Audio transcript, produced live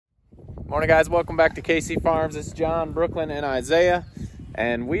Morning guys, welcome back to KC Farms. It's John, Brooklyn, and Isaiah,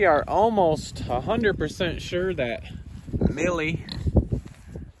 and we are almost 100% sure that Millie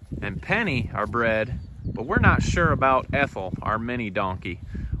and Penny are bred, but we're not sure about Ethel, our mini donkey.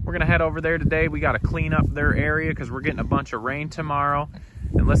 We're gonna head over there today. We gotta clean up their area because we're getting a bunch of rain tomorrow,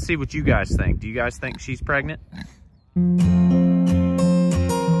 and let's see what you guys think. Do you guys think she's pregnant?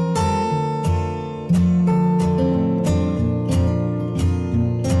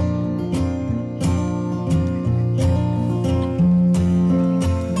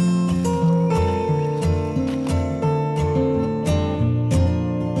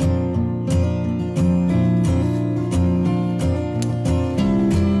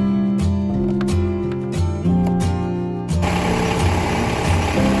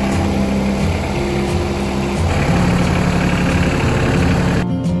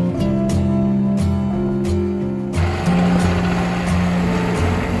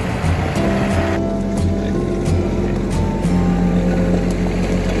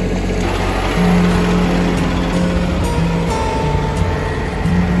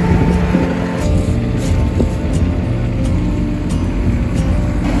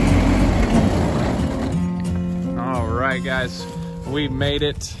 Guys, we've made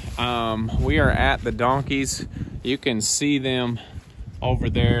it. We are at the donkeys. You can see them over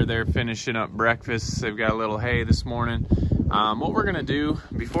there. They're finishing up breakfast. They've got a little hay this morning. What we're gonna do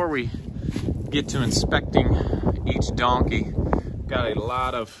before we get to inspecting each donkey, got a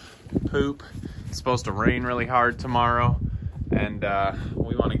lot of poop. It's supposed to rain really hard tomorrow, and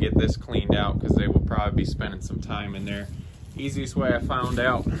we want to get this cleaned out because they will probably be spending some time in there. Easiest way I found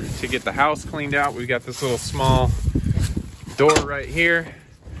out to get the house cleaned out, we've got this little small door right here,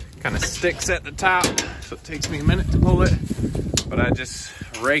 kind of sticks at the top, so it takes me a minute to pull it, but I just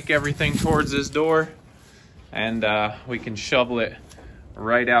rake everything towards this door, and we can shovel it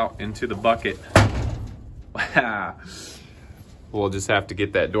right out into the bucket. We'll just have to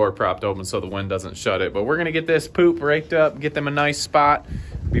get that door propped open so the wind doesn't shut it, but we're gonna get this poop raked up, get them a nice spot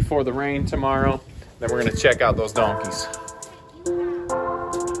before the rain tomorrow. Then we're gonna check out those donkeys.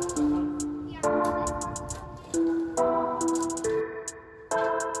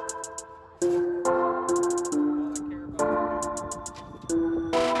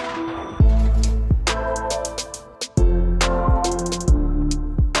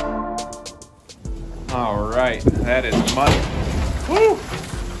 All right, that is much, woo!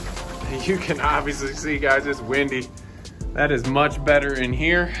 You can obviously see, guys, it's windy. That is much better in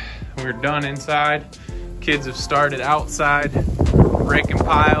here. We're done inside. Kids have started outside, raking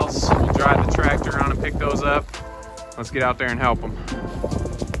piles. We'll drive the tractor around and pick those up. Let's get out there and help them.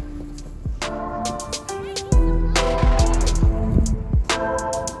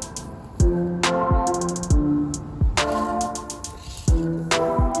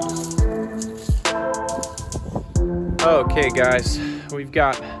 Okay guys, we've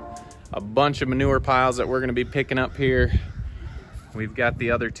got a bunch of manure piles that we're gonna be picking up here. We've got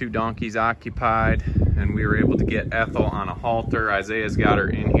the other two donkeys occupied, and we were able to get Ethel on a halter. Isaiah's got her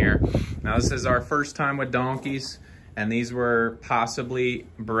in here. Now this is our first time with donkeys, and these were possibly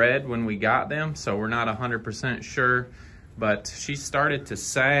bred when we got them, so we're not 100% sure, but she started to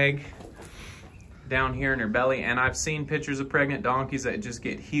sag down here in her belly, and I've seen pictures of pregnant donkeys that just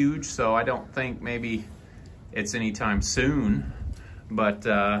get huge, so I don't think maybe it's anytime soon, but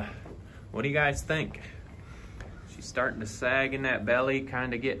what do you guys think? She's starting to sag in that belly,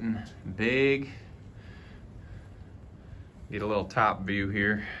 kind of getting big. Get a little top view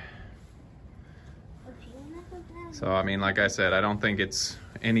here. So, I mean, like I said, I don't think it's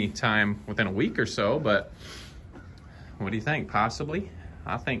any time within a week or so, but what do you think? Possibly?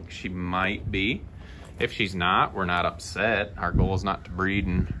 I think she might be. If she's not, we're not upset. Our goal is not to breed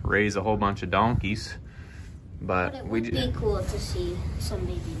and raise a whole bunch of donkeys. But it would be cool to see some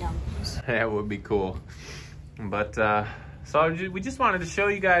baby donkeys. Yeah, it would be cool. But so we just wanted to show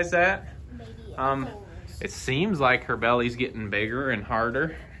you guys that. It seems like her belly's getting bigger and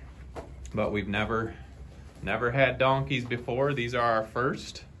harder, but we've never had donkeys before. These are our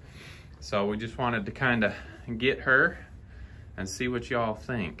first. So we just wanted to kind of get her and see what y'all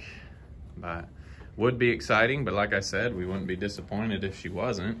think. But would be exciting, but like I said, we wouldn't be disappointed if she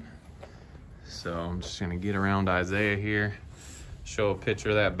wasn't. So I'm just gonna get around Isaiah here, show a picture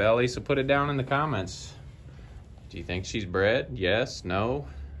of that belly. So put it down in the comments. Do you think she's bred? Yes, no,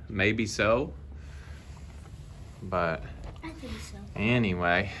 maybe so. But I think so.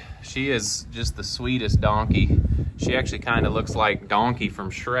 Anyway, she is just the sweetest donkey. She actually kind of looks like Donkey from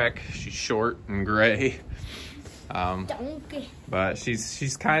Shrek. She's short and gray. Donkey. But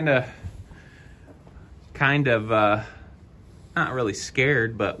she's kind of not really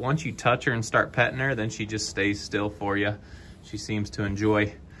scared, but once you touch her and start petting her, then she just stays still for you. She seems to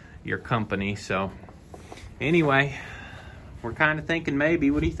enjoy your company. So anyway, we're kind of thinking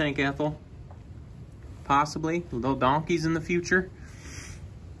maybe. What do you think, Ethel? Possibly little donkeys in the future.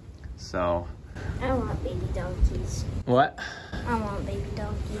 So I want baby donkeys. what? I want baby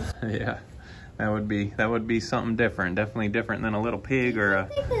donkeys. Yeah, that would be something different. Definitely different than a little pig or a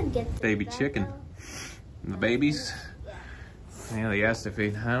baby chicken. The babies? Yeah, they asked if I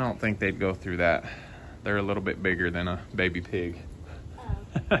don't think they'd go through that. They're a little bit bigger than a baby pig.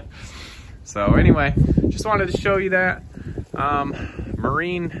 Oh. So anyway, just wanted to show you that.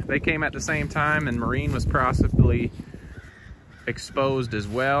 Marine, they came at the same time, and Marine was possibly exposed as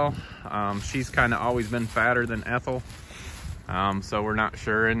well. She's kind of always been fatter than Ethel. So we're not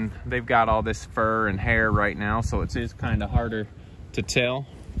sure, and they've got all this fur and hair right now, so it is kind of harder to tell.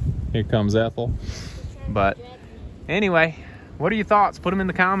 Here comes Ethel. But anyway, what are your thoughts? Put them in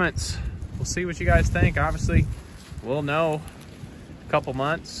the comments. We'll see what you guys think. Obviously, we'll know a couple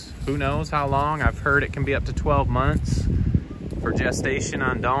months. Who knows how long? I've heard it can be up to 12 months for gestation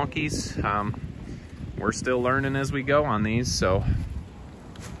on donkeys. We're still learning as we go on these, so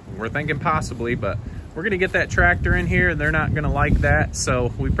we're thinking possibly, but we're gonna get that tractor in here. They're not gonna like that,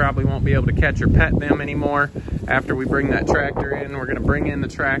 so we probably won't be able to catch or pet them anymore after we bring that tractor in. We're gonna bring in the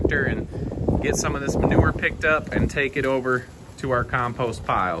tractor and get some of this manure picked up and take it over to our compost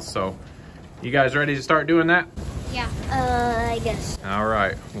piles. So you guys ready to start doing that? Yeah. I guess. All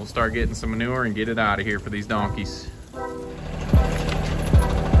right, we'll start getting some manure and get it out of here for these donkeys.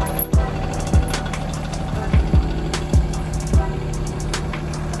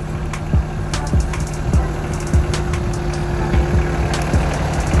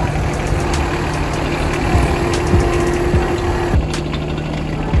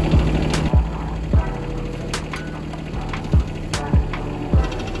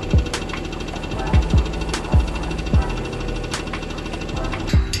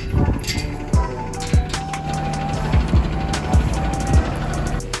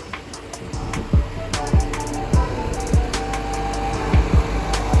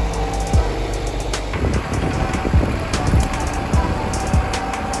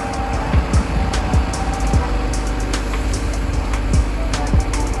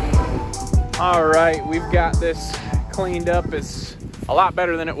 All right, we've got this cleaned up. It's a lot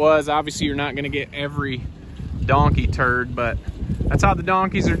better than it was. Obviously, you're not gonna get every donkey turd, but that's how the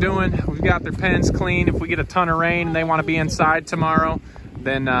donkeys are doing. We've got their pens clean. If we get a ton of rain and they wanna be inside tomorrow,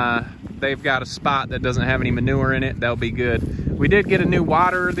 then they've got a spot that doesn't have any manure in it. They'll be good. We did get a new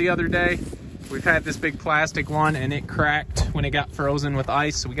waterer the other day. We've had this big plastic one and it cracked when it got frozen with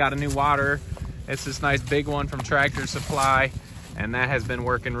ice. So we got a new waterer. It's this nice big one from Tractor Supply, and that has been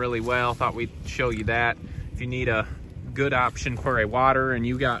working really well. Thought we'd show you that. If you need a good option for a water and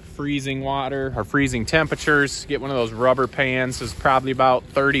you got freezing water or freezing temperatures, get one of those rubber pans. It's probably about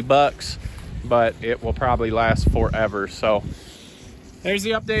 30 bucks, but it will probably last forever. So there's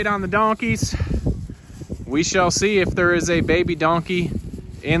the update on the donkeys. We shall see if there is a baby donkey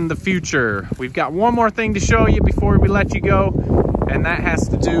in the future. We've got one more thing to show you before we let you go, and that has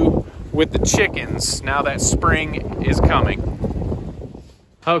to do with the chickens now that spring is coming.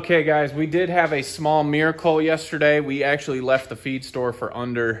 Okay guys, we did have a small miracle yesterday. We actually left the feed store for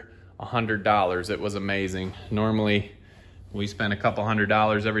under $100. It was amazing. Normally we spend a couple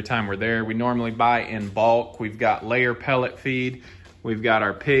 $100 every time we're there. We normally buy in bulk. We've got layer pellet feed. We've got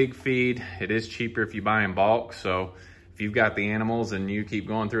our pig feed. It is cheaper if you buy in bulk. So if you've got the animals and you keep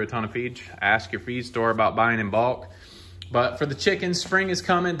going through a ton of feed, ask your feed store about buying in bulk. But for the chickens, spring is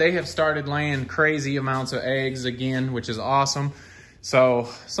coming. They have started laying crazy amounts of eggs again, which is awesome. So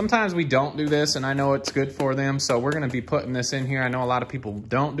sometimes we don't do this, and I know it's good for them. So we're gonna be putting this in here. I know a lot of people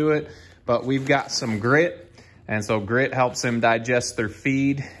don't do it, but we've got some grit. And so grit helps them digest their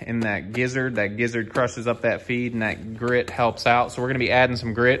feed in that gizzard. That gizzard crushes up that feed, and that grit helps out. So we're gonna be adding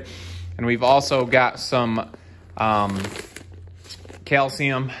some grit. And we've also got some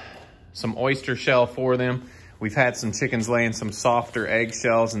calcium, some oyster shell for them. We've had some chickens laying some softer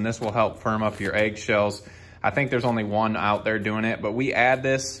eggshells, and this will help firm up your eggshells. I think there's only one out there doing it, but we add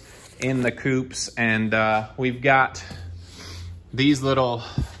this in the coops, and we've got these little,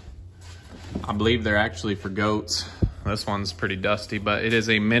 I believe they're actually for goats. This one's pretty dusty, but it is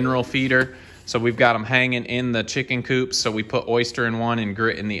a mineral feeder. So we've got them hanging in the chicken coops. So we put oyster in one and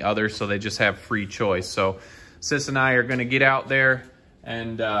grit in the other, so they just have free choice. So Sis and I are gonna get out there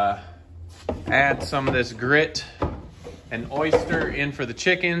and add some of this grit and oyster in for the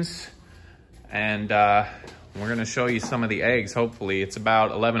chickens. And we're gonna show you some of the eggs, hopefully. It's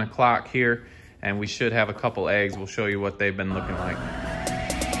about 11 o'clock here and we should have a couple eggs. We'll show you what they've been looking like.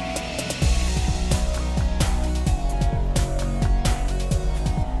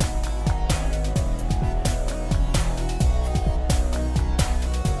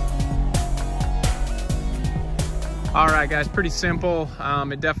 All right, guys, pretty simple.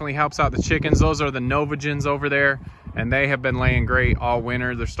 It definitely helps out the chickens. Those are the Novagens over there, and they have been laying great all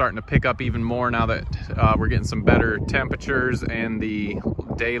winter. They're starting to pick up even more now that we're getting some better temperatures and the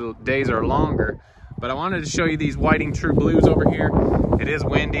days are longer. But I wanted to show you these whiting true blues over here. It is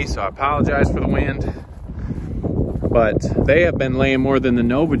windy, so I apologize for the wind. But they have been laying more than the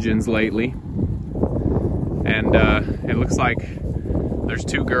Novagens lately. And it looks like there's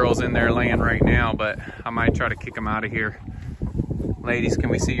 2 girls in there laying right now, but I might try to kick them out of here. Ladies, can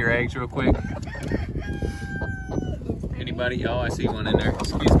we see your eggs real quick? Anybody? Oh, I see one in there.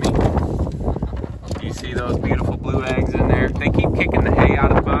 Excuse me. Do you see those beautiful blue eggs in there? They keep kicking the hay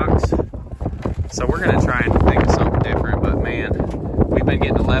out of the box. So we're gonna try and think of something different, but man, we've been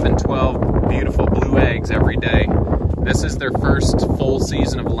getting 11, 12 beautiful blue eggs every day. This is their first full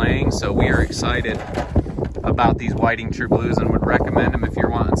season of laying, so we are excited about these whiting true blues and would recommend them if you're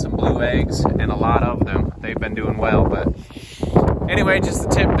wanting some blue eggs, and a lot of them. They've been doing well. But anyway, just a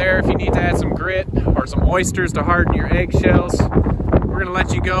tip there, if you need to add some grit or some oysters to harden your eggshells. We're gonna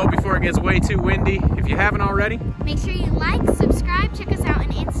let you go before it gets way too windy. If you haven't already, make sure you like, subscribe, check us out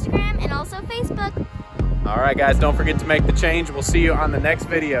on Instagram and also Facebook. All right, guys, don't forget to make the change. We'll see you on the next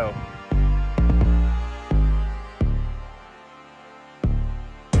video.